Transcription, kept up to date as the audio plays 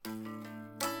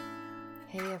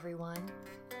Hey everyone.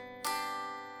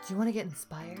 Do you want to get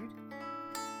inspired?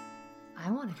 I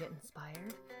want to get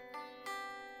inspired.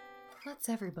 Let's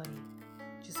everybody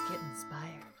just get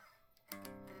inspired.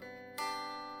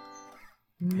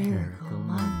 Miracle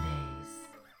Mondays.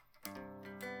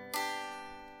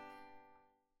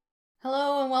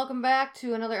 Hello and welcome back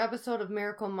to another episode of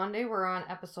Miracle Monday. We're on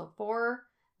episode 4.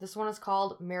 This one is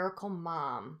called Miracle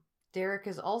Mom. Derek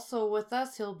is also with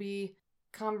us. He'll be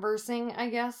conversing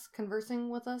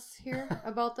with us here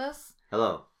about this.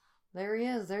 Hello. There he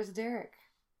is. There's Derek.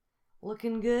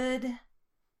 Looking good.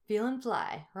 Feeling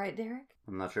fly. Right, Derek?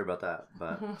 I'm not sure about that,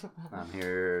 but I'm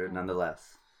here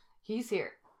nonetheless. He's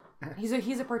here. He's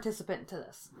a participant to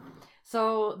this.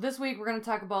 So this week we're going to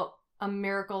talk about a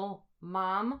miracle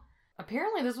mom.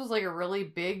 Apparently this was like a really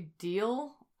big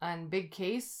deal and big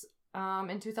case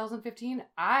in 2015.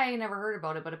 I never heard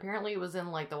about it, but apparently it was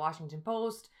in like the Washington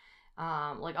Post,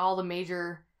 like all the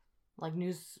major like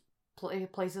news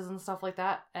places and stuff like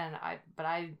that. And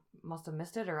I must have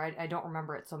missed it, or I don't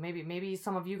remember it. So maybe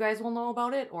some of you guys will know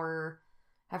about it or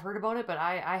have heard about it, but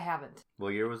I haven't. What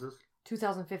year was this?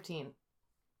 2015.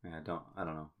 Yeah, I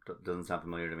don't know. Doesn't sound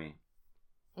familiar to me.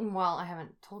 Well, I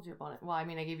haven't told you about it. Well, I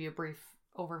mean, I gave you a brief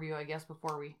overview, I guess,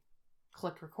 before we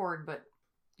clicked record, but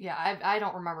yeah, I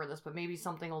don't remember this, but maybe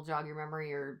something will jog your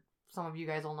memory or some of you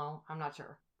guys will know. I'm not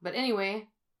sure. But anyway,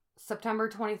 September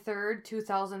 23rd,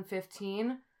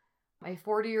 2015, a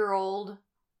 40-year-old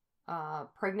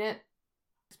pregnant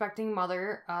expecting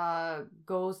mother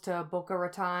goes to Boca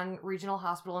Raton Regional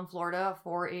Hospital in Florida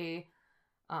for a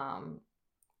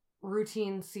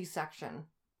routine C-section.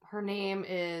 Her name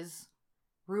is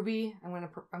Ruby. I'm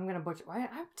gonna butcher.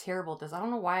 I'm terrible at this. I don't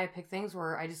know why I pick things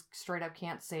where I just straight up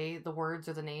can't say the words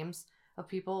or the names of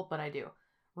people, but I do.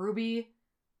 Ruby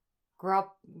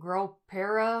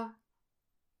Gropera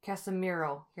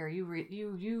Casimiro. Here, you read.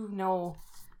 You know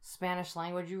Spanish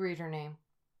language. You read her name.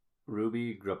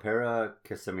 Ruby Gropera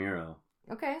Casimiro.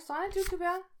 Okay, so I didn't do too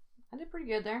bad. I did pretty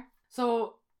good there.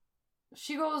 So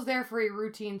she goes there for a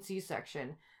routine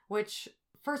C-section, which,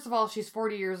 first of all, she's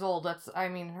 40 years old.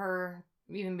 Her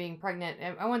even being pregnant,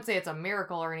 I wouldn't say it's a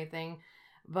miracle or anything,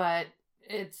 but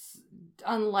it's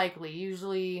unlikely.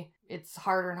 Usually it's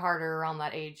harder and harder around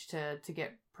that age to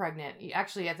get pregnant.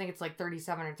 Actually, I think it's like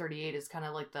 37 or 38 is kind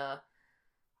of like the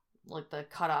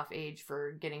cutoff age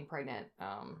for getting pregnant.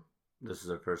 This is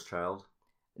her first child?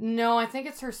 No, I think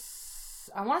it's her.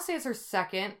 I want to say it's her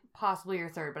second, possibly her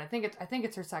third, but I think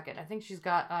it's her second. I think she's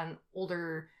got an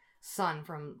older son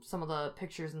from some of the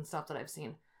pictures and stuff that I've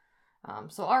seen.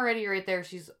 So already right there,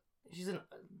 she's a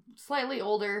slightly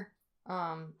older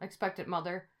expectant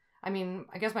mother. I mean,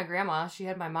 I guess my grandma, she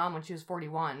had my mom when she was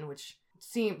 41, which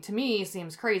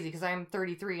seems crazy because I'm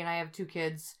 33 and I have 2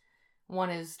 kids. One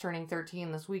is turning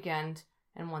 13 this weekend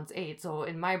and one's 8. So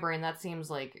in my brain, that seems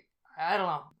like, I don't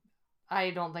know. I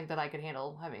don't think that I could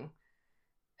handle having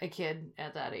a kid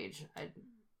at that age.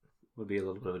 Would be a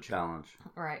little bit of a challenge.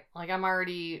 Right. Like, I'm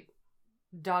already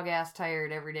dog-ass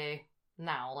tired every day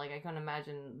now. Like, I couldn't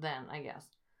imagine then, I guess.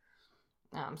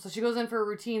 So she goes in for a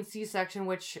routine C-section,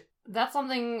 which, that's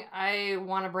something I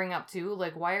want to bring up, too.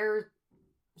 Like, why are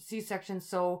C-sections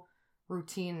so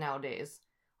routine nowadays?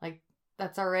 Like,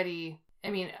 that's already... I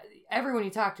mean, everyone you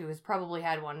talk to has probably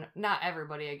had one. Not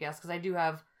everybody, I guess, because I do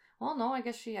have... Well, no, I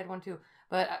guess she had one, too.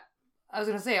 But I was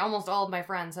going to say, almost all of my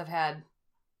friends have had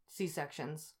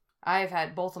C-sections. I've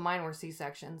had... Both of mine were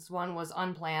C-sections. One was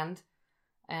unplanned,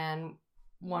 and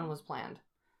one was planned.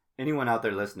 Anyone out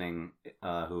there listening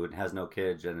who has no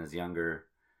kids and is younger,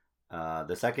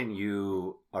 the second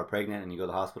you are pregnant and you go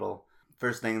to the hospital,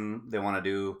 first thing they want to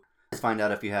do is find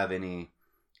out if you have any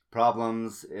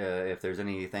problems, if there's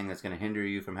anything that's going to hinder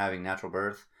you from having natural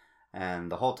birth.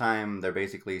 And the whole time they're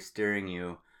basically steering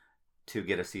you to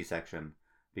get a C-section,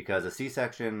 because a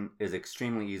C-section is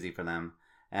extremely easy for them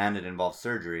and it involves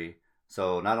surgery.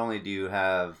 So not only do you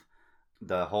have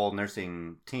the whole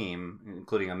nursing team,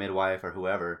 including a midwife or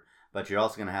whoever, but you're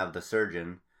also going to have the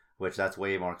surgeon, which that's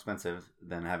way more expensive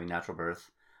than having natural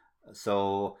birth.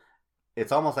 So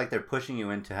it's almost like they're pushing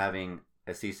you into having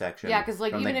a C-section. Yeah, because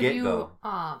like even if you,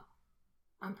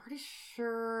 I'm pretty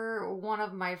sure one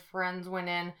of my friends went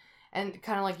in and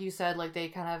kind of like you said, like they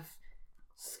kind of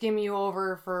skim you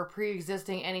over for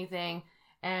pre-existing anything,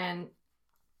 and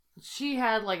she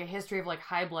had like a history of like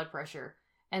high blood pressure,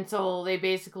 and so they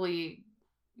basically,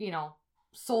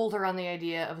 sold her on the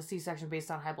idea of a C-section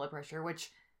based on high blood pressure, which,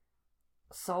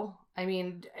 so, I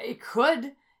mean, it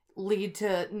could lead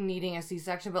to needing a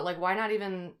C-section, but like, why not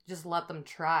even just let them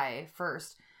try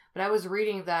first? But I was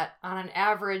reading that on an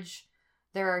average,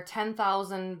 there are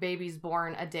 10,000 babies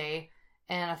born a day,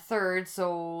 and a third,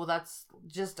 so that's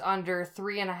just under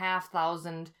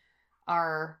 3,500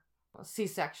 are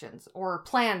C-sections or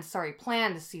planned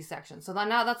C-sections. So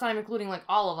now that's not even including like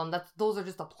all of them. Those are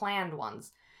just the planned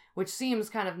ones, which seems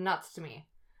kind of nuts to me.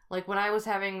 Like when I was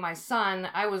having my son,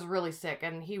 I was really sick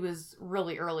and he was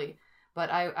really early, but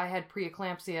I had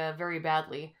preeclampsia very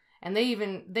badly, and they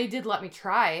did let me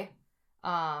try,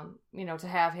 to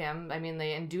have him. I mean,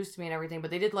 they induced me and everything,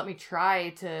 but they did let me try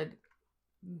to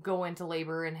go into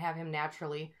labor and have him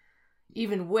naturally,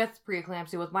 even with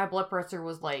preeclampsia. With my blood pressure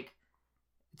was like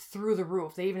through the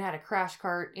roof. They even had a crash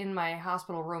cart in my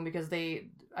hospital room because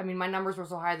my numbers were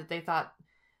so high that they thought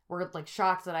were like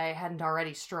shocked that I hadn't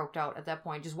already stroked out at that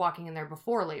point, just walking in there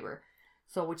before labor.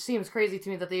 So, which seems crazy to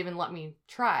me that they even let me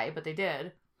try, but they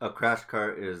did. A crash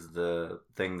cart is the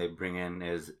thing they bring in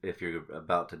is if you're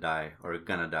about to die or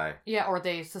gonna die. Yeah, or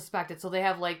they suspect it. So they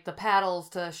have like the paddles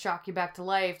to shock you back to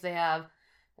life. They have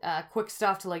quick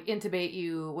stuff to like intubate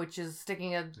you, which is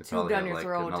sticking a tube down your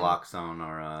throat. Naloxone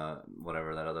or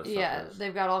whatever that other stuff is. Yeah,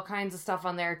 they've got all kinds of stuff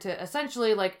on there to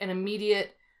essentially like an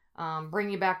immediate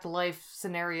bring you back to life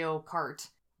scenario cart.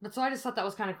 But so I just thought that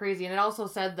was kind of crazy. And it also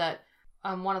said that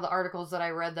one of the articles that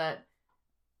I read that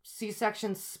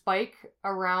C-sections spike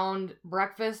around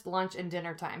breakfast, lunch, and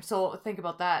dinner time. So think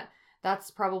about that. That's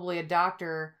probably a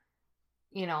doctor,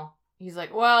 he's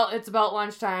like, well, it's about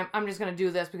lunchtime. I'm just going to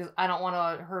do this because I don't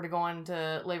want her to go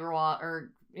into labor or,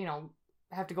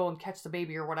 have to go and catch the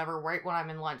baby or whatever right when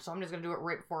I'm in lunch. So I'm just going to do it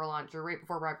right before lunch or right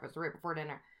before breakfast or right before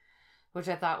dinner, which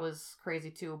I thought was crazy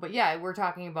too. But yeah, we're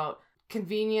talking about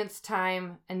convenience,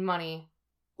 time, and money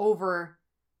over,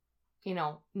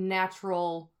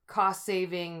 natural cost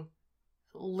saving,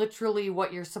 literally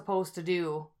what you're supposed to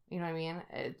do. You know what I mean?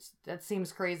 That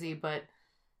seems crazy, but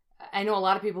I know a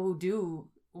lot of people who do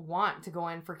want to go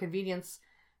in for convenience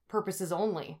purposes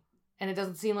only, and it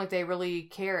doesn't seem like they really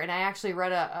care. And I actually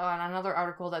read on another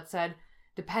article that said,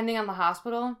 depending on the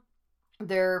hospital,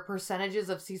 their percentages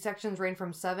of C-sections range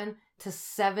from 7 to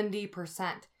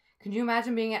 70%. Can you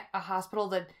imagine being at a hospital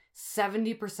that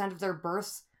 70% of their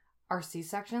births are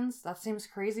C-sections? That seems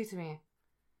crazy to me.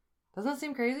 Doesn't it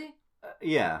seem crazy?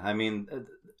 Yeah, I mean,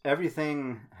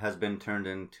 everything has been turned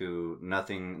into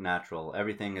nothing natural.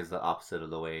 Everything is the opposite of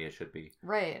the way it should be.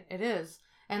 Right, it is.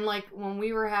 And like when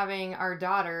we were having our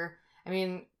daughter, I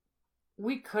mean,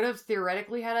 we could have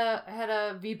theoretically had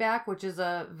a VBAC, which is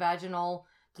a vaginal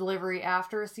delivery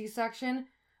after a C-section,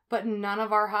 but none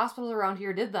of our hospitals around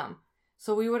here did them.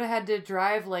 So we would have had to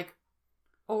drive like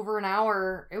over an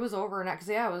hour. It was over an hour, because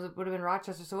it would have been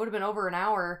Rochester, so it would have been over an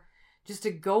hour just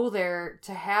to go there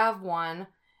to have one.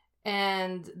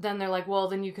 And then they're like, well,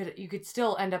 then you could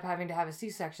still end up having to have a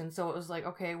C-section. So it was like,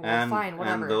 okay, well, fine,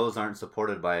 whatever. And those aren't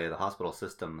supported by the hospital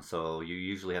system, so you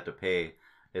usually have to pay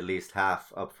at least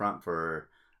half up front for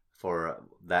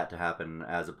that to happen,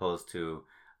 as opposed to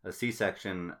a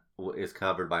C-section is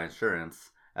covered by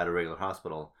insurance at a regular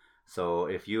hospital. So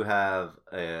if you want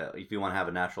to have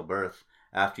a natural birth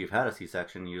after you've had a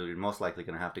C-section, you're most likely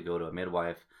going to have to go to a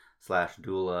midwife /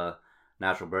 doula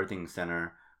natural birthing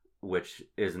center, which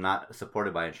is not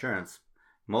supported by insurance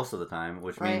most of the time,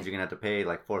 which means you're going to have to pay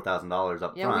like $4,000 up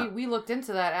front. Yeah, we looked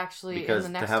into that actually. Because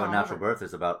in the next to have a natural over. birth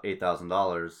is about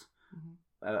 $8,000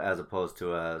 as opposed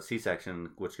to a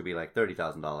C-section, which could be like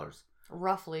 $30,000.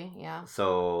 Roughly, yeah.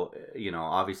 So,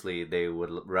 obviously they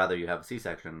would rather you have a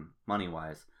C-section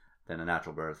money-wise than a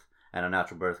natural birth. And a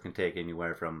natural birth can take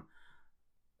anywhere from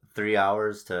 3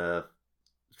 hours to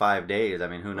 5 days. I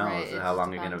mean, who knows how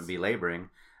long you're going to be laboring.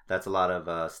 That's a lot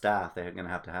of staff they're going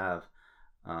to have.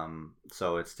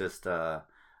 So it's just the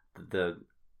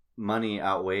money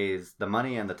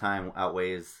and the time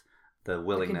outweighs the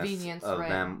willingness of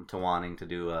them to wanting to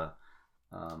do a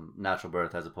natural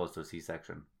birth as opposed to a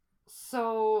C-section.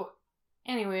 So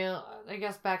anyway, I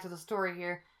guess back to the story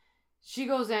here. She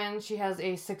goes in, she has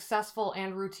a successful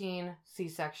and routine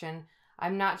C-section.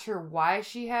 I'm not sure why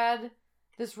she had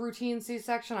this routine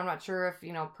C-section. I'm not sure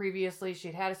if, previously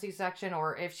she'd had a C-section,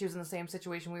 or if she was in the same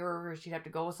situation we were, where she'd have to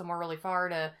go somewhere really far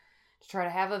to try to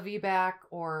have a VBAC,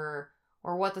 or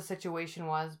what the situation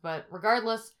was. But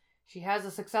regardless, she has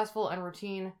a successful and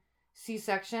routine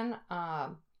C-section.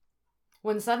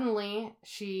 When suddenly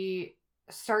she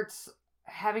starts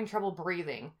having trouble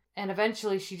breathing, and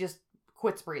eventually she just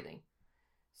quits breathing.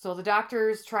 So the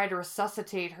doctors try to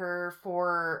resuscitate her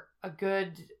for a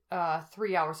good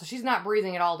 3 hours. So she's not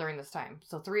breathing at all during this time.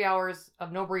 So 3 hours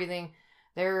of no breathing.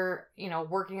 They're,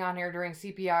 working on her during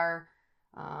CPR,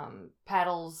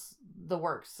 paddles, the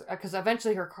works. Because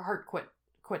eventually her heart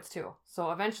quits too.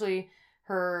 So eventually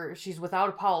she's without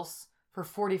a pulse for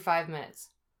 45 minutes.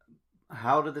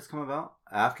 how did this come about?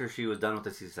 After she was done with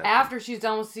the C-section? After she's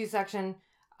done with C-section.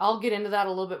 I'll get into that a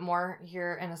little bit more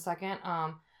here in a second.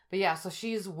 But yeah, so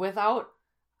she's without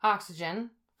oxygen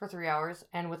for 3 hours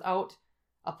and without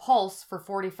a pulse for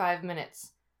 45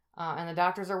 minutes. And the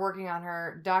doctors are working on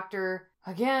her.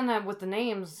 Again, with the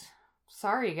names,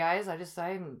 sorry guys,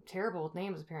 I'm terrible with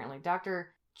names apparently.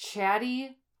 Dr.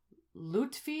 Chadi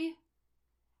Lutfi,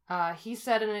 he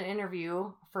said in an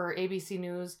interview for ABC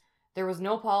News, there was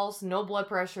no pulse, no blood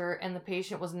pressure, and the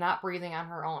patient was not breathing on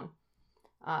her own.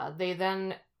 They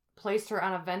then placed her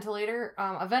on a ventilator.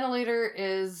 A ventilator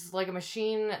is like a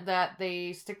machine that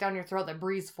they stick down your throat that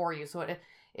breathes for you. So it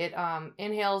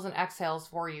inhales and exhales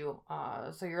for you,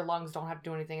 so your lungs don't have to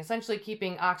do anything. Essentially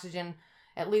keeping oxygen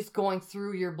at least going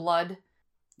through your blood.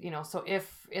 So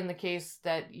if in the case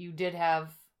that you did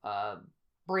have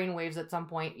brain waves at some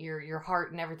point, your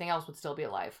heart and everything else would still be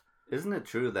alive. Isn't it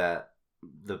true that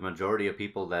the majority of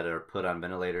people that are put on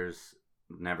ventilators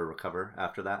never recover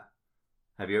after that?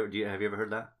 Have you ever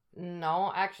heard that?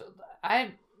 No, actually,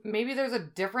 maybe there's a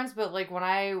difference, but like when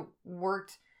I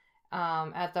worked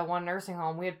at the one nursing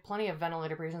home, we had plenty of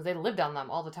ventilator patients. They lived on them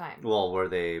all the time. Well, were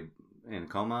they in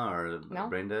coma or no.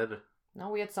 Brain dead? No,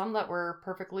 we had some that were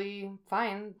perfectly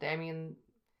fine. I mean,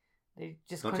 they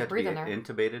just couldn't breathe in there. Don't you have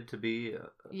to be intubated to be?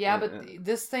 Yeah, but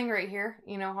this thing right here,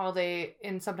 you know how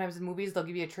sometimes in movies they'll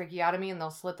give you a tracheotomy and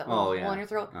they'll slit that little hole in your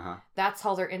throat? Uh-huh. That's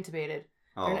how they're intubated.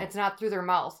 Oh. It's not through their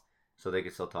mouth. So they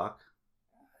can still talk?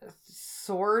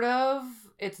 Sort of.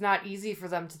 It's not easy for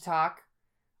them to talk,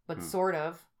 but sort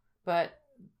of. But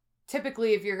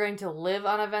typically, if you're going to live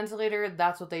on a ventilator,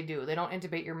 that's what they do. They don't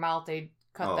intubate your mouth. They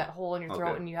cut that hole in your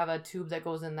throat, and you have a tube that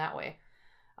goes in that way.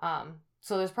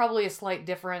 So there's probably a slight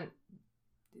different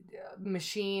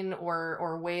machine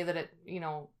or way that it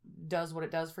does what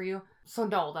it does for you. So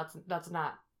no, that's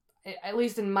not. At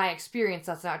least in my experience,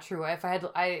 that's not true. If I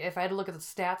had to look at the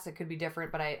stats, it could be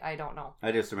different, but I don't know.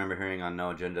 I just remember hearing on No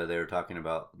Agenda they were talking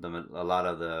about a lot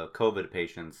of the COVID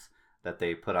patients that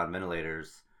they put on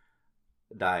ventilators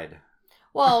died.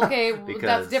 Well, okay,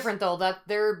 that's different though. That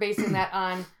they're basing that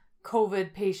on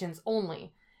COVID patients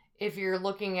only. If you're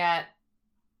looking at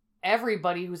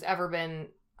everybody who's ever been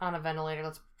on a ventilator,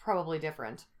 that's probably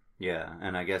different. Yeah,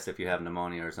 and I guess if you have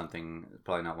pneumonia or something, it's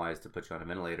probably not wise to put you on a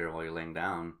ventilator while you're laying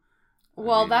down.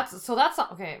 Well, that's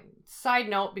okay. Side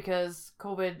note, because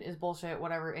COVID is bullshit,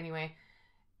 whatever. Anyway,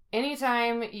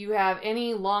 anytime you have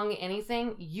any lung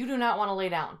anything, you do not want to lay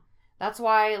down. That's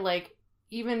why, like,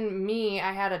 even me,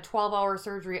 I had a 12-hour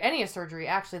surgery, any surgery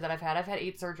actually that I've had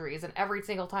 8 surgeries, and every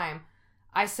single time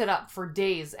I sit up for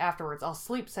days afterwards. I'll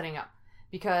sleep sitting up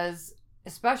because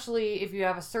especially if you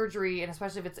have a surgery and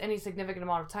especially if it's any significant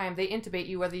amount of time, they intubate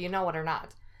you whether you know it or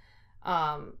not.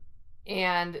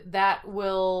 And that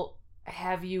will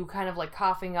have you kind of like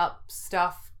coughing up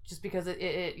stuff just because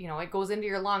it goes into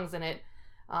your lungs and it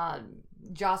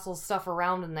jostles stuff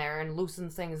around in there and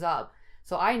loosens things up.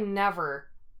 So I never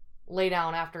lay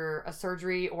down after a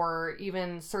surgery or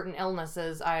even certain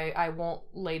illnesses. I won't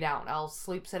lay down. I'll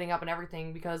sleep sitting up and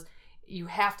everything because you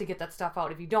have to get that stuff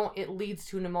out. If you don't, it leads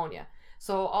to pneumonia.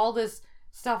 So all this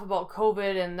stuff about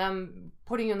COVID and them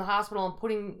putting you in the hospital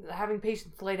and having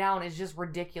patients lay down is just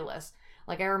ridiculous.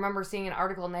 Like I remember seeing an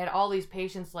article and they had all these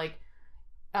patients like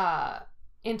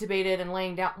intubated and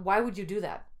laying down. Why would you do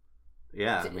that?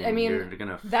 Yeah, I mean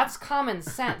that's common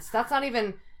sense. That's not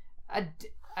even I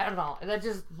don't know. That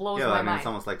just blows my mind. It's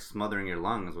almost like smothering your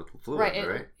lungs with fluid,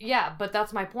 right? Yeah, but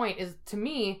that's my point. Is to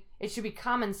me, it should be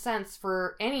common sense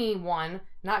for anyone,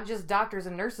 not just doctors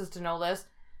and nurses, to know this,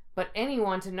 but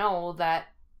anyone to know that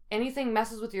anything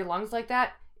messes with your lungs like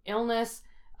that, illness,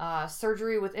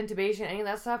 surgery with intubation, any of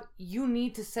that stuff, you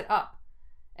need to sit up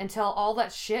until all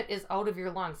that shit is out of your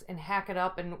lungs and hack it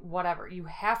up and whatever. You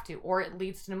have to, or it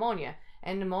leads to pneumonia.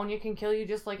 And pneumonia can kill you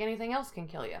just like anything else can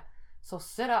kill you. So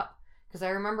sit up. Because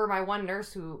I remember my one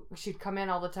nurse she'd come in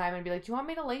all the time and be like, do you want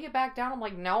me to lay you back down? I'm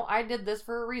like, no, I did this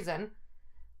for a reason.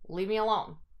 Leave me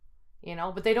alone.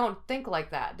 But they don't think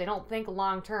like that. They don't think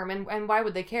long term. And why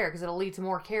would they care? Because it'll lead to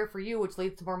more care for you, which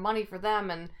leads to more money for them.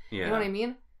 And you know what I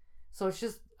mean? So it's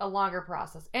just a longer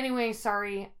process. Anyway,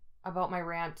 sorry about my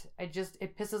rant.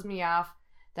 It pisses me off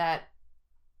that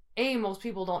A, most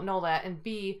people don't know that, and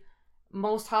B,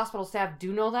 most hospital staff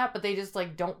do know that, but they just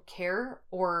like don't care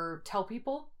or tell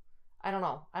people. I don't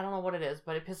know what it is,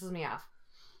 but it pisses me off.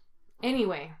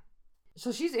 Anyway,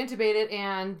 so she's intubated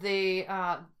and they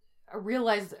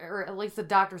realize, or at least the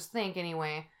doctors think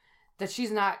anyway, that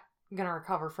she's not going to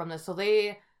recover from this. So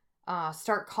they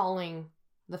start calling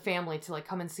the family to like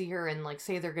come and see her and like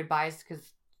say their goodbyes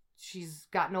because she's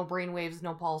got no brain waves,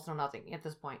 no pulse, no nothing at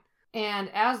this point. And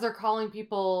as they're calling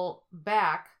people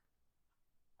back,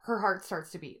 her heart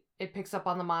starts to beat. It picks up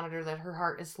on the monitor that her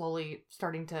heart is slowly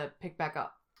starting to pick back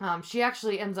up. She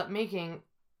actually ends up making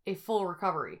a full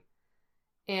recovery.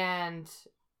 And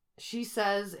she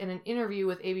says in an interview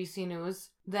with ABC News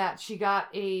that she got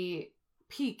a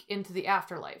peek into the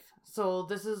afterlife. So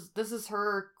this is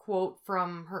her quote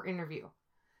from her interview.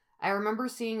 I remember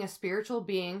seeing a spiritual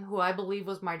being who I believe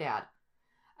was my dad.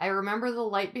 I remember the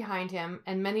light behind him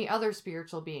and many other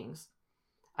spiritual beings.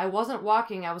 I wasn't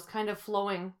walking, I was kind of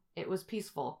flowing. It was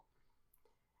peaceful.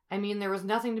 I mean, there was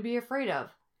nothing to be afraid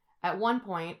of. At one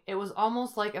point, it was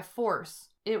almost like a force.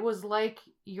 It was like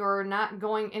you're not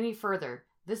going any further.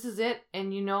 This is it,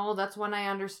 and that's when I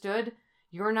understood.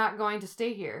 You're not going to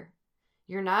stay here.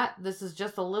 You're not. This is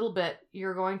just a little bit.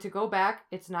 You're going to go back.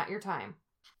 It's not your time.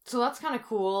 So that's kind of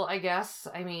cool, I guess.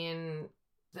 I mean,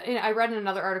 I read in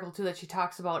another article, too, that she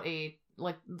talks about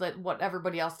what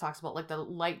everybody else talks about, like the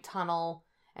light tunnel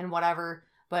and whatever.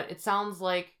 But it sounds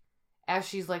like as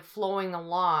she's, like, flowing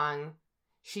along,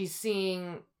 she's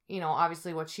seeing,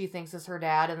 obviously what she thinks is her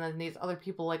dad, and then these other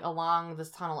people, like, along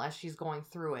this tunnel as she's going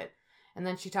through it. And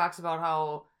then she talks about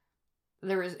how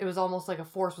it was almost like a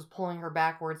force was pulling her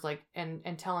backwards, like,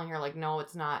 and telling her, like, no,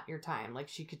 it's not your time. Like,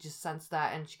 she could just sense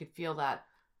that, and she could feel that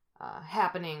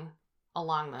happening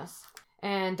along this.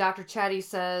 And Dr. Chatty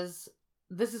says,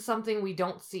 this is something we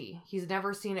don't see. He's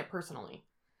never seen it personally.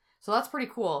 So that's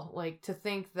pretty cool, like, to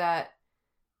think that,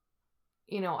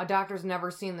 a doctor's never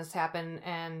seen this happen.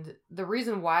 And the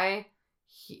reason why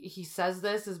he says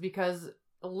this is because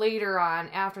later on,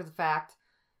 after the fact,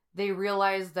 they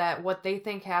realized that what they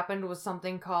think happened was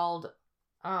something called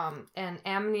an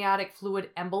amniotic fluid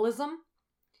embolism,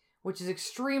 which is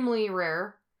extremely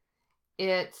rare.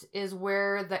 It is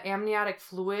where the amniotic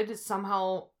fluid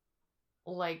somehow,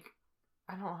 like,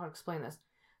 I don't know how to explain this.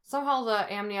 Somehow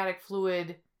the amniotic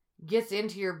fluid gets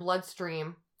into your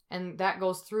bloodstream, and that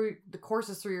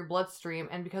courses through your bloodstream,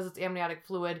 and because it's amniotic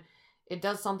fluid, it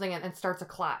does something and starts a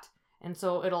clot. And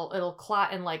so it'll clot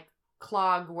and, like,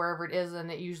 clog wherever it is,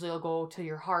 and it usually will go to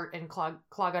your heart and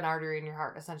clog an artery in your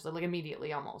heart, essentially, like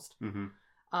immediately almost. Mm-hmm.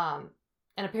 And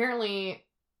apparently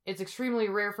it's extremely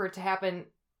rare for it to happen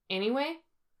anyway,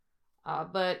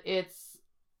 but it's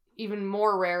even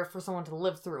more rare for someone to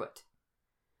live through it,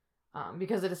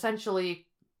 because it essentially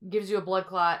gives you a blood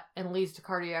clot and leads to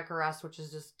cardiac arrest, which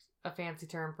is just a fancy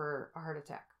term for a heart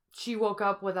attack. She woke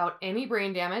up without any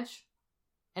brain damage.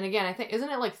 And again, I think, isn't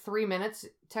it like 3 minutes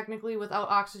technically without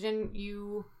oxygen?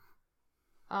 You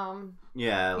start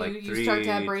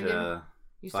to have brain damage.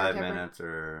 5 minutes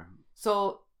or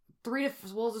so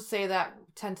we'll just say that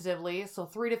tentatively. So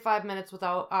 3 to 5 minutes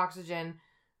without oxygen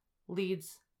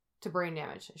leads to brain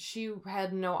damage. She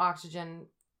had no oxygen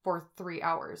for 3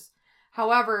 hours.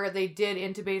 However, they did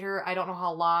intubate her. I don't know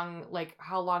how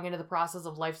long into the process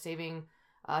of life-saving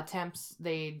attempts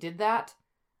they did that.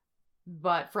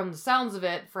 But from the sounds of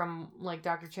it, from, like,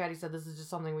 Dr. Chatty said, this is just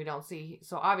something we don't see.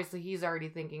 So obviously he's already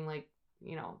thinking, like,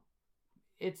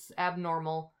 it's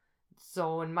abnormal.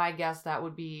 So in my guess, that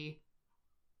would be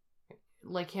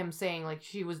like him saying, like,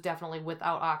 she was definitely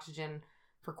without oxygen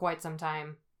for quite some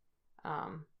time.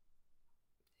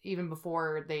 Even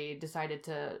before they decided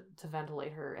to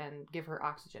ventilate her and give her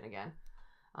oxygen again.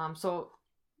 So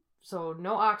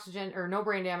no oxygen or no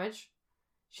brain damage.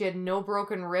 She had no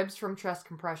broken ribs from chest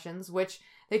compressions, which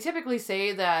they typically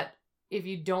say that if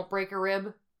you don't break a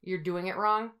rib, you're doing it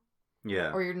wrong.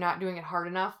 Yeah. Or you're not doing it hard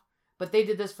enough. But they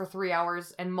did this for 3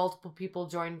 hours, and multiple people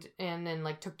joined in and,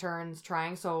 like, took turns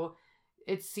trying. So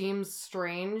it seems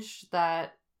strange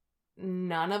that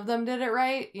none of them did it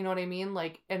right. You know what I mean?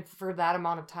 Like, and for that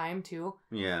amount of time, too.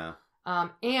 Yeah.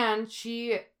 And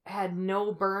she had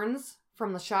no burns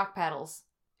from the shock paddles.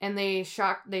 And they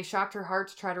shocked her heart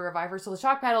to try to revive her. So the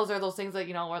shock paddles are those things that,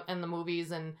 in the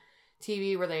movies and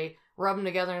TV where they rub them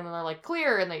together and they're like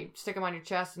clear, and they stick them on your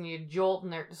chest and you jolt,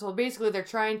 and so basically they're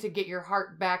trying to get your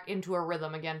heart back into a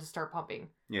rhythm again to start pumping.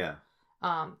 Yeah.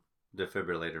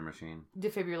 Defibrillator machine.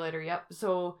 Defibrillator, yep.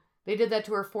 So they did that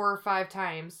to her 4 or 5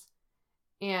 times,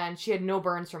 and she had no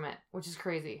burns from it, which is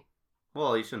crazy.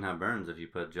 Well, you shouldn't have burns if you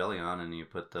put jelly on and you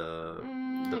put the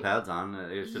pads on.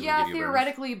 It shouldn't yeah, give you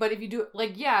theoretically, burns. But if you do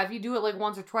it like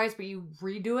once or twice, but you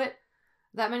redo it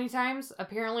that many times,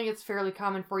 apparently it's fairly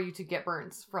common for you to get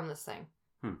burns from this thing.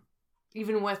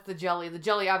 Even with the jelly. The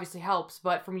jelly obviously helps,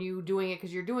 but from you doing it,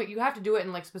 because you have to do it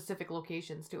in, like, specific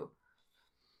locations too.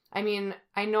 I mean,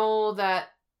 I know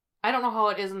that, I don't know how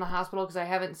it is in the hospital because I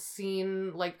haven't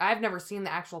seen, like, I've never seen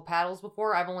the actual paddles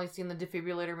before. I've only seen the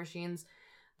defibrillator machines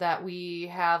that we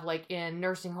have, like, in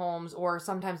nursing homes, or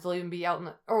sometimes they'll even be out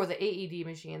or the AED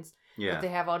machines. Yeah. that they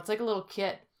have out. It's like a little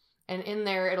kit, and in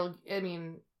there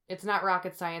it's not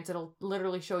rocket science. It'll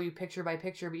literally show you picture by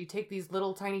picture, but you take these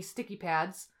little tiny sticky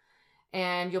pads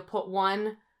and you'll put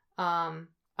one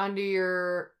under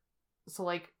your, so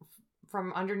like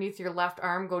from underneath your left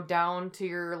arm, go down to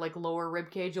your like lower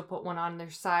rib cage. You'll put one on their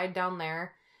side down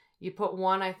there. You put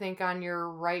one, I think, on your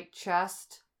right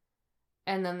chest.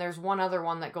 And then there's one other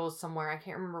one that goes somewhere. I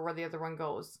can't remember where the other one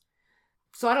goes.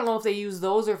 So I don't know if they use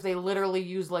those or if they literally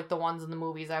use like the ones in the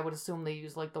movies. I would assume they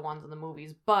use like the ones in the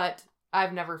movies. But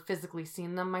I've never physically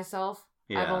seen them myself.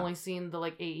 Yeah. I've only seen the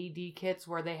like AED kits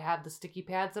where they have the sticky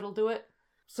pads that'll do it.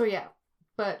 So yeah.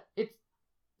 But it's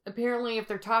apparently if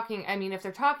they're talking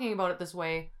about it this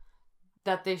way,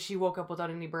 that she woke up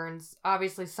without any burns,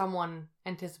 obviously someone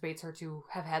anticipates her to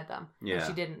have had them. Yeah. And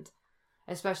she didn't.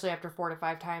 Especially after 4 to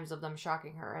 5 times of them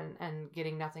shocking her and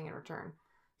getting nothing in return.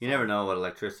 You never know what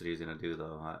electricity is going to do,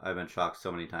 though. I've been shocked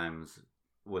so many times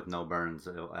with no burns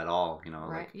at all, you know.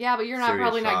 Right. Like yeah, but you're not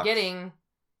probably shocks. not getting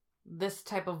this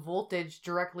type of voltage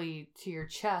directly to your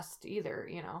chest either,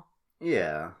 you know.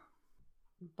 Yeah.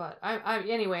 But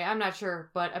anyway, I'm not sure.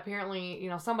 But apparently, you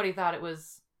know, somebody thought it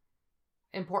was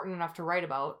important enough to write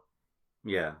about.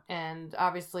 Yeah. And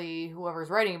obviously, whoever's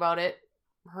writing about it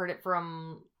heard it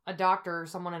from a doctor or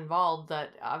someone involved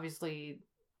that obviously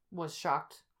was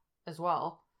shocked as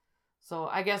well. So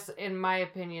I guess, in my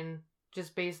opinion,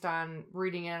 just based on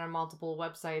reading it on multiple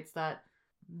websites, that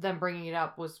them bringing it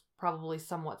up was probably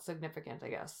somewhat significant, I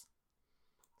guess.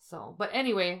 So, but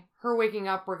anyway, her waking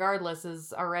up regardless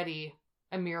is already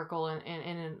a miracle in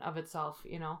and of itself,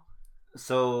 you know?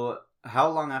 So, how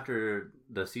long after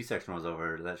the C-section was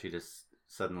over that she just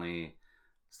suddenly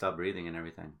stopped breathing and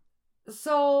everything?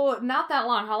 So, not that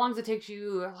long. How long did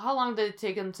it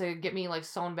take them to get me, like,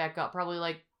 sewn back up? Probably,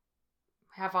 like,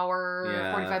 half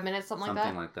hour, 45 minutes, something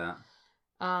like that.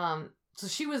 So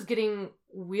she was getting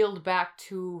wheeled back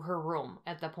to her room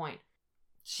at that point.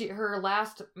 Her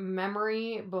last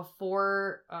memory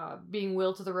before being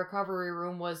wheeled to the recovery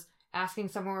room was asking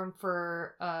someone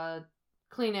for a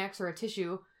Kleenex or a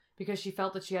tissue because she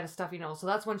felt that she had a stuffy nose. So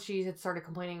that's when she had started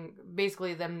complaining,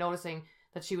 basically them noticing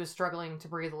that she was struggling to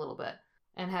breathe a little bit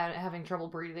and having trouble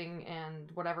breathing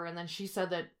and whatever. And then she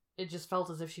said that it just felt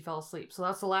as if she fell asleep. So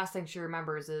that's the last thing she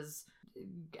remembers, is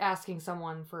asking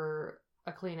someone for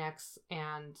a Kleenex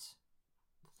and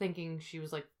thinking she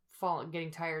was like getting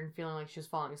tired and feeling like she was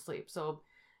falling asleep. So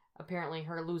apparently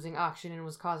her losing oxygen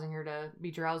was causing her to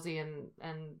be drowsy and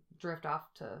drift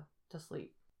off to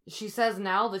sleep. She says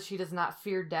now that she does not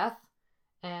fear death.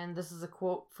 And this is a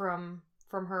quote from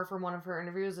her from one of her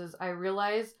interviews, is, "I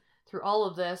realize through all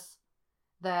of this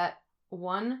that,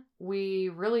 one, we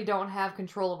really don't have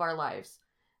control of our lives.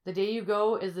 The day you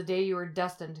go is the day you are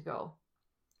destined to go."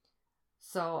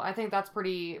 So I think that's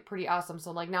pretty awesome.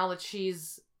 So like now that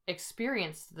she's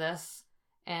experienced this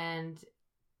and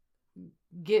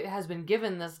has been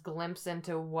given this glimpse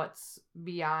into what's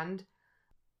beyond,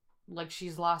 like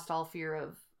she's lost all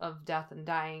fear of death and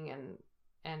dying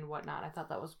and whatnot. I thought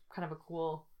that was kind of a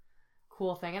cool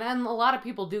thing. And a lot of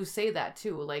people do say that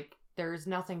too. Like there's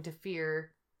nothing to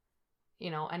fear.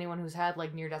 You know, anyone who's had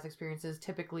like near-death experiences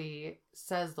typically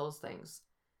says those things.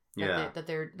 That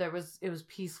it was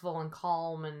peaceful and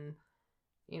calm and,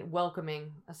 you know,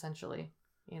 welcoming, essentially.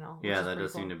 You know. Yeah, that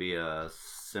does seem to be a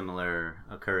similar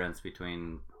occurrence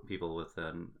between people with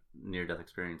near-death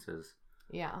experiences.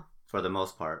 Yeah. For the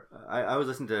most part, I was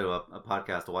listening to a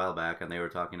podcast a while back, and they were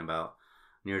talking about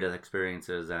near-death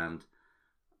experiences and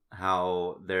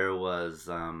how there was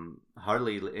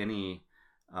hardly any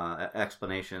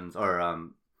explanations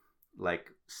or like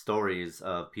stories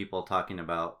of people talking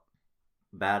about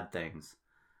bad things.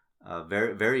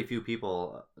 Very, very few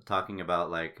people talking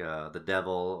about like the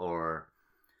devil or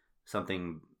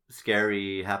something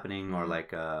scary happening, mm-hmm. or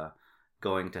like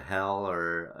going to hell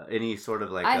or any sort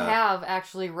of like. I have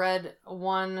actually read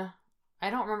one. I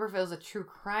don't remember if it was a true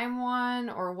crime one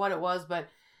or what it was, but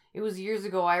it was years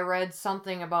ago. I read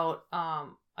something about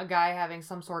a guy having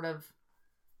some sort of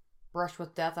brush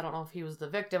with death. I don't know if he was the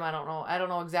victim. I don't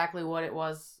know exactly what it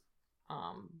was.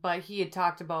 But he had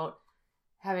talked about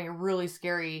having a really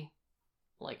scary,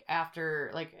 like after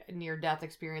like near death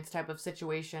experience type of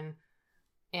situation.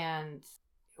 And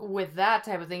with that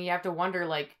type of thing, you have to wonder,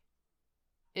 like,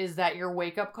 is that your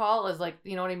wake up call? Is like,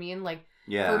 you know what I mean? Like,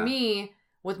 yeah. For me,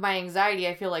 with my anxiety,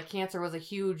 I feel like cancer was a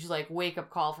huge like wake up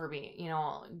call for me. You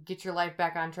know, get your life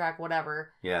back on track,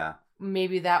 whatever. Yeah.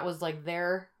 Maybe that was like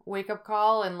their wake up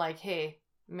call, and like, hey,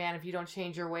 man, if you don't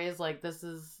change your ways, like this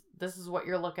is what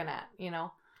you're looking at, you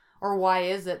know? Or why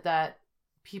is it that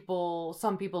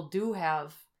some people do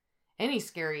have any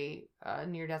scary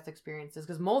near-death experiences,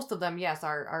 because most of them, yes,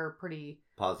 are pretty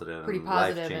positive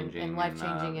and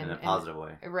life-changing in a and positive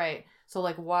way. Right. So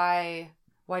like why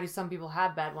do some people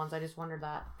have bad ones? I just wondered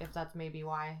that, if that's maybe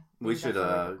why. We should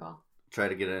try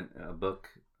to get a book.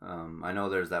 I know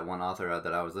there's that one author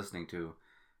that I was listening to.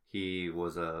 He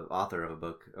was a author of a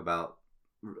book about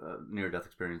near-death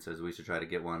experiences. We should try to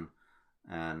get one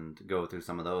and go through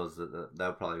some of those. That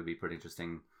would probably be pretty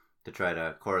interesting to try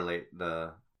to correlate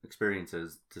the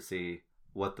experiences to see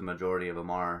what the majority of them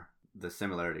are, the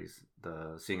similarities,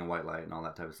 the seeing a white light and all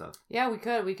that type of stuff. Yeah, we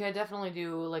could definitely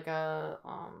do like a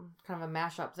kind of a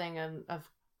mashup thing of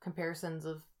comparisons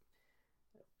of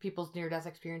people's near-death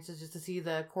experiences, just to see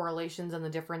the correlations and the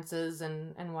differences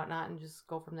and whatnot, and just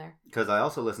go from there. Because I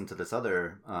also listened to this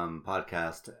other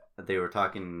podcast. They were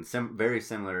talking very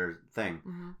similar thing,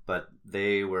 but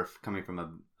they were coming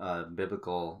from a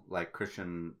biblical, like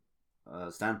Christian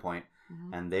standpoint,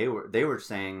 and they were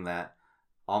saying that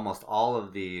almost all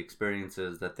of the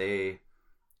experiences that they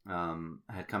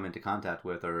had come into contact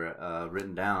with or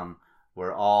written down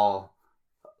were all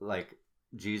like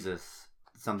Jesus,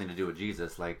 something to do with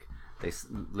Jesus. Like they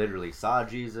literally saw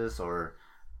Jesus, or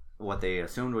what they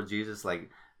assumed was Jesus. Like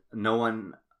no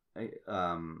one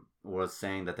was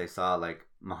saying that they saw like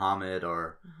Muhammad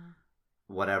or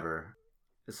whatever.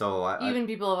 So even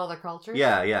people of other cultures.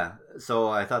 Yeah. So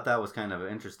I thought that was kind of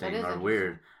interesting or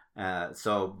weird.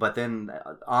 But then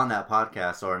on that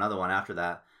podcast or another one after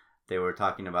that, they were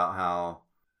talking about how,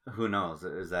 who knows,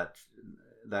 is that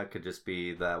could just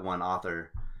be that one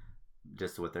author,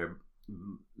 just with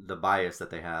the bias that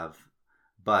they have.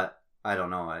 But I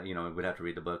don't know. We'd have to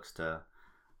read the books to.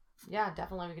 Yeah,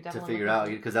 definitely. We could definitely to figure out,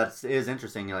 because that is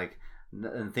interesting. Like,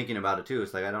 and thinking about it too,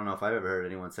 it's like I don't know if I've ever heard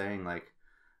anyone saying like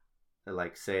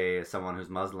say someone who's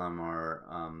Muslim or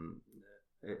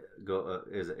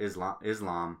is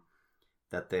Islam,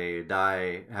 that they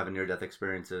die having near-death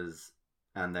experiences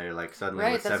and they're like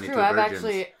suddenly with 72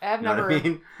 virgins. I've never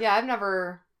yeah, I've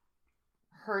never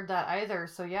heard that either.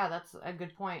 So yeah, that's a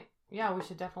good point. Yeah, we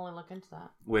should definitely look into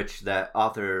that. Which that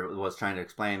author was trying to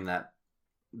explain that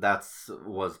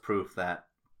was proof that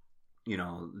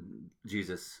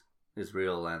Jesus is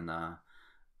real and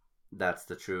that's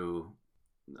the true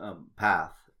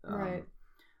path. Right.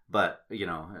 But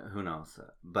who knows?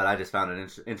 But I just found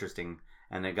it interesting,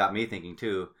 and it got me thinking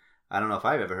too. I don't know if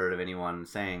I've ever heard of anyone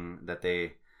saying that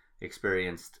they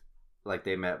experienced, like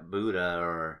they met Buddha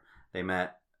or they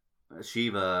met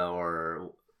Shiva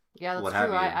or that's true.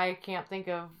 I can't think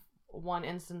of one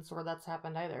instance where that's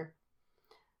happened either.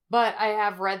 But I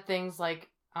have read things like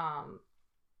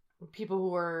people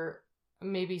who are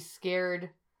maybe scared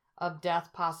of death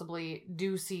possibly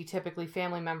do see typically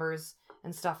family members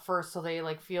and stuff first, so they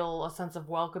like feel a sense of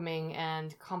welcoming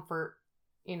and comfort,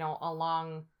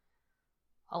 along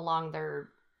their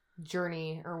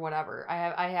journey or whatever.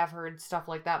 I have heard stuff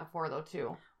like that before though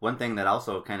too. One thing that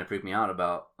also kind of freaked me out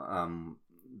about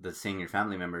the seeing your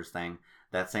family members thing,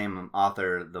 that same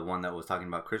author, the one that was talking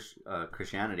about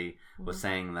Christianity, was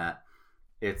saying that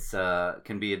it's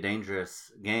can be a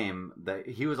dangerous game. That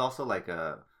he was also like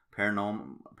a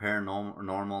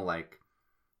paranormal, like,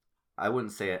 I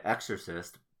wouldn't say an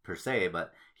exorcist per se,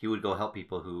 but he would go help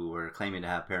people who were claiming to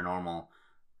have paranormal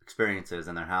experiences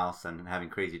in their house and having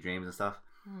crazy dreams and stuff.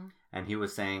 And he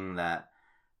was saying that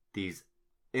these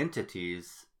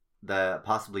entities, the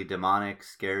possibly demonic,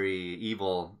 scary,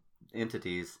 evil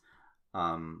entities,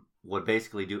 would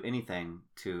basically do anything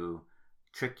to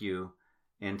trick you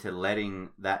into letting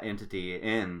that entity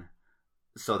in,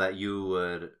 so that you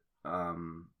would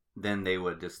then they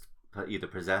would just either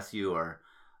possess you or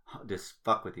just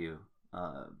fuck with you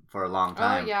for a long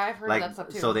time. Oh yeah, I've heard that stuff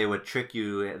too. So they would trick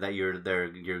you that you're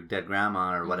your dead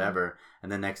grandma or whatever,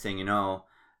 and then next thing you know,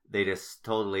 they just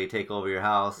totally take over your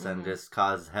house and just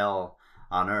cause hell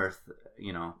on earth.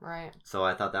 Right. So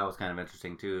I thought that was kind of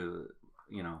interesting too.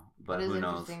 But who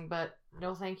knows? Interesting, but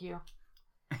no, thank you.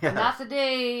 Yeah. Not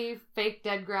today, fake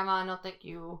dead grandma. No, thank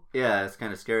you. Yeah, it's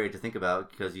kind of scary to think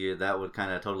about, because that would kind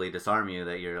of totally disarm you,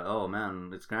 that you're, oh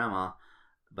man, it's grandma.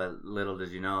 But little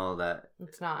did you know that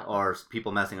it's not. Or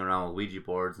people messing around with Ouija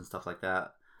boards and stuff like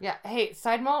that. Yeah. Hey,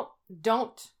 side note: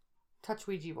 don't touch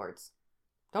Ouija boards.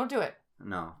 Don't do it.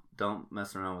 No, don't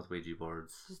mess around with Ouija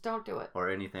boards. Just don't do it. Or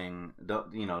anything.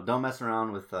 Don't mess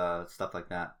around with stuff like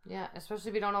that. Yeah, especially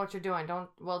if you don't know what you're doing.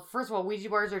 Well, first of all, Ouija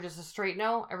boards are just a straight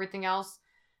no. Everything else,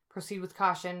 proceed with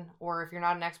caution, or if you're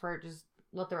not an expert, just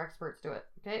let their experts do it.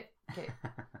 Okay?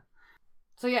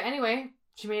 So yeah, anyway,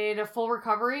 she made a full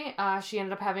recovery. She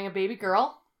ended up having a baby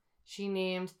girl. She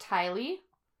named Tylee,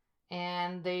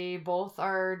 and they both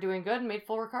are doing good and made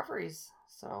full recoveries.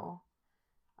 So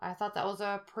I thought that was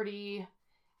a pretty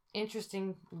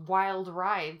interesting, wild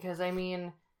ride. Because, I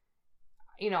mean,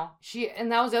 you know,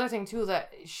 and that was the other thing, too,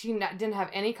 that she didn't have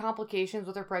any complications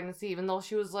with her pregnancy, even though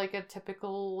she was, like, a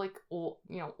typical, like,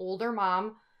 older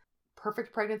mom.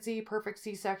 Perfect pregnancy, perfect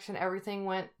C-section, everything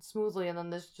went smoothly, and then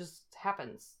this just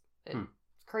happens. It's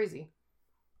crazy.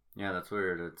 Yeah, that's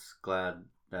weird. It's glad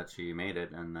that she made it,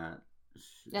 and that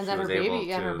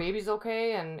her baby's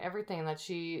okay, and everything, that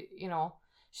she, you know,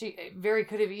 she very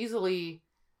could have easily,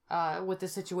 with the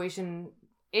situation,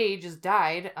 just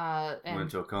died, and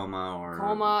went to a coma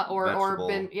or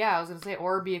been, I was gonna say,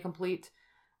 or be a complete,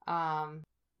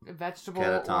 vegetable,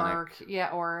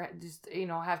 catatonic. or just, you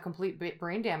know, have complete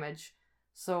brain damage.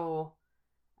 So,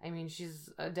 I mean,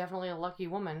 she's definitely a lucky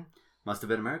woman. Must have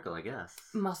been a miracle, I guess.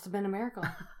 Must have been a miracle.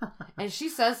 And she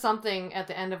says something at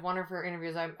the end of one of her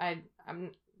interviews.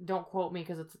 I'm don't quote me,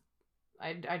 because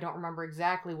I don't remember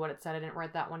exactly what it said. I didn't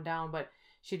write that one down, but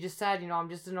she just said, you know, I'm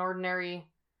just an ordinary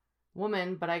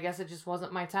woman, but I guess it just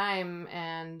wasn't my time,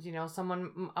 and, you know,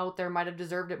 someone out there might have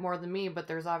deserved it more than me, but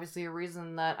there's obviously a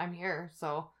reason that I'm here.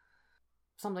 So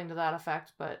something to that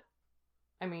effect. But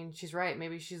I mean, she's right.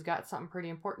 Maybe she's got something pretty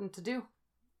important to do,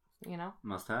 you know?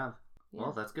 Must have. Yeah.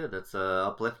 Well, that's good. That's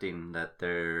uplifting that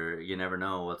you never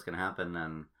know what's going to happen,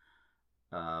 and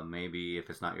maybe if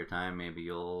it's not your time, maybe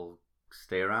you'll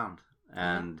stay around.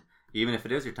 And even if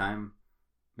it is your time,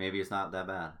 maybe it's not that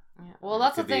bad. Yeah. Well,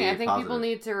 that's the thing. I think people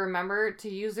need to remember to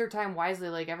use their time wisely.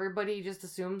 Like, everybody just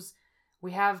assumes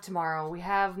we have tomorrow, we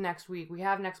have next week, we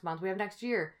have next month, we have next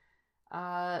year.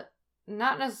 Not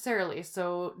necessarily.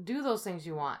 So do those things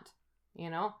you want, you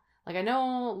know? Like, I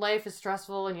know life is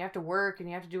stressful, and you have to work, and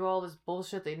you have to do all this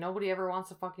bullshit that nobody ever wants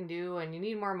to fucking do, and you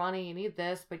need more money, you need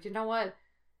this, but you know what?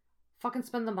 Fucking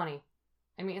spend the money.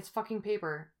 I mean, it's fucking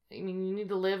paper. I mean, you need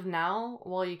to live now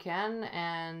while you can,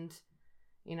 and,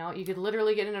 you know, you could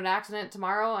literally get in an accident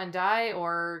tomorrow and die,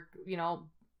 or, you know,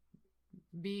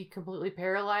 be completely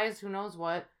paralyzed, who knows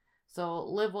what. So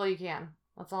live while you can.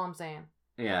 That's all I'm saying.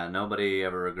 Yeah, nobody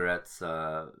ever regrets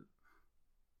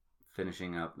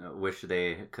finishing up. Wish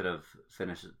they could have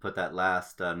put that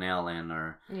last nail in,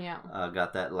 or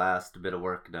got that last bit of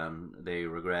work done. They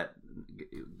regret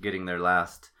getting their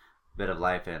last bit of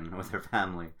life in with their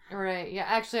family. Right. Yeah,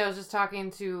 actually, I was just talking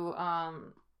to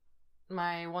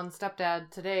my one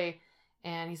stepdad today,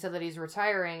 and he said that he's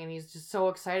retiring, and he's just so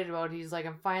excited about it. He's like,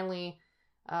 I'm finally,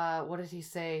 what did he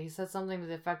say? He said something to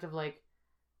the effect of, like,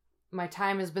 my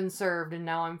time has been served and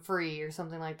now I'm free, or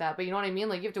something like that. But you know what I mean?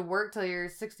 Like, you have to work till you're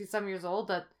 60-some years old.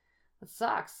 That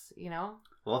sucks, you know?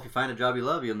 Well, if you find a job you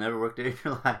love, you'll never work a day in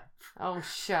your life. Oh,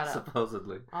 shut up.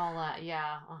 Supposedly. All that,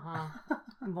 yeah,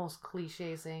 most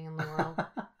cliche saying in the world.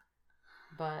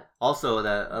 But also,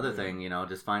 that other thing, you know,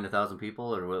 just find 1,000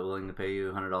 people who are willing to pay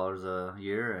you $100 a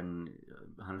year and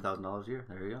 $100,000 a year.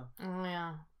 There you go.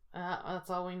 Yeah, that's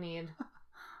all we need.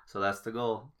 So that's the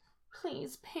goal.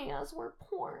 Please pay us, we're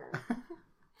poor.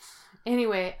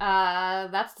 Anyway,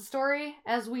 that's the story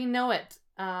as we know it.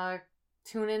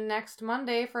 Tune in next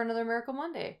Monday for another Miracle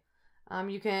Monday.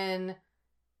 You can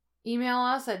email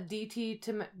us at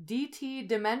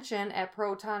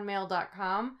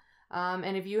dtdimension@protonmail.com.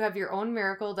 And if you have your own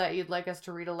miracle that you'd like us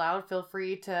to read aloud, feel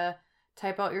free to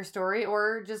type out your story,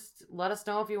 or just let us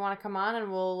know if you want to come on,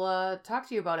 and we'll talk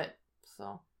to you about it.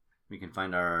 So you can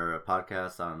find our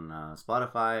podcast on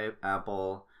Spotify,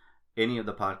 Apple, any of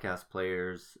the podcast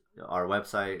players. Our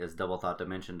website is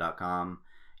doublethoughtdimension.com.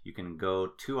 You can go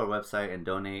to our website and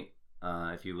donate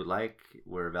if you would like.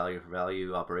 We're a value for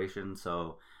value operation,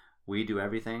 so we do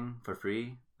everything for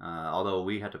free. Although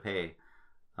we have to pay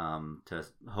to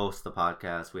host the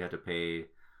podcast. We have to pay,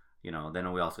 you know,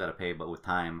 then we also got to pay, but with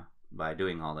time by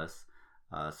doing all this.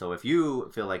 So if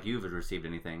you feel like you've received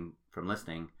anything from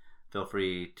listening, feel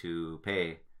free to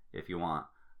pay if you want,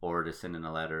 or to send in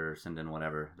a letter, or send in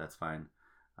whatever. That's fine.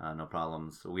 No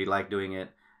problems. We like doing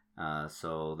it.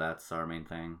 So that's our main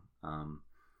thing.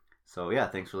 So yeah,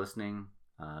 thanks for listening.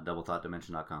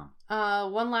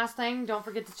 DoubleThoughtDimension.com. One last thing. Don't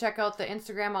forget to check out the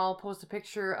Instagram. I'll post a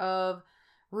picture of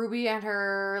Ruby and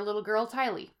her little girl,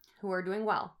 Tylee, who are doing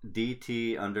well.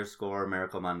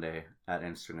 DT_Miracle Monday at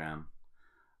Instagram.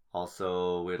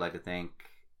 Also, we'd like to thank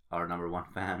our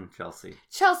 #1 fan, Chelsea.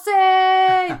 Chelsea!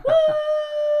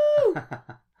 Woo!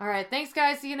 All right. Thanks,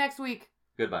 guys. See you next week.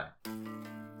 Goodbye.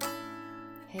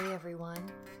 Hey, everyone.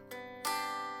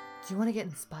 Do you want to get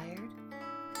inspired?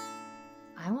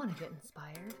 I want to get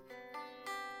inspired.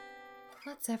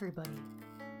 Let's everybody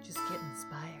just get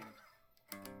inspired.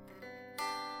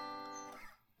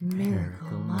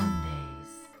 Miracle Monday.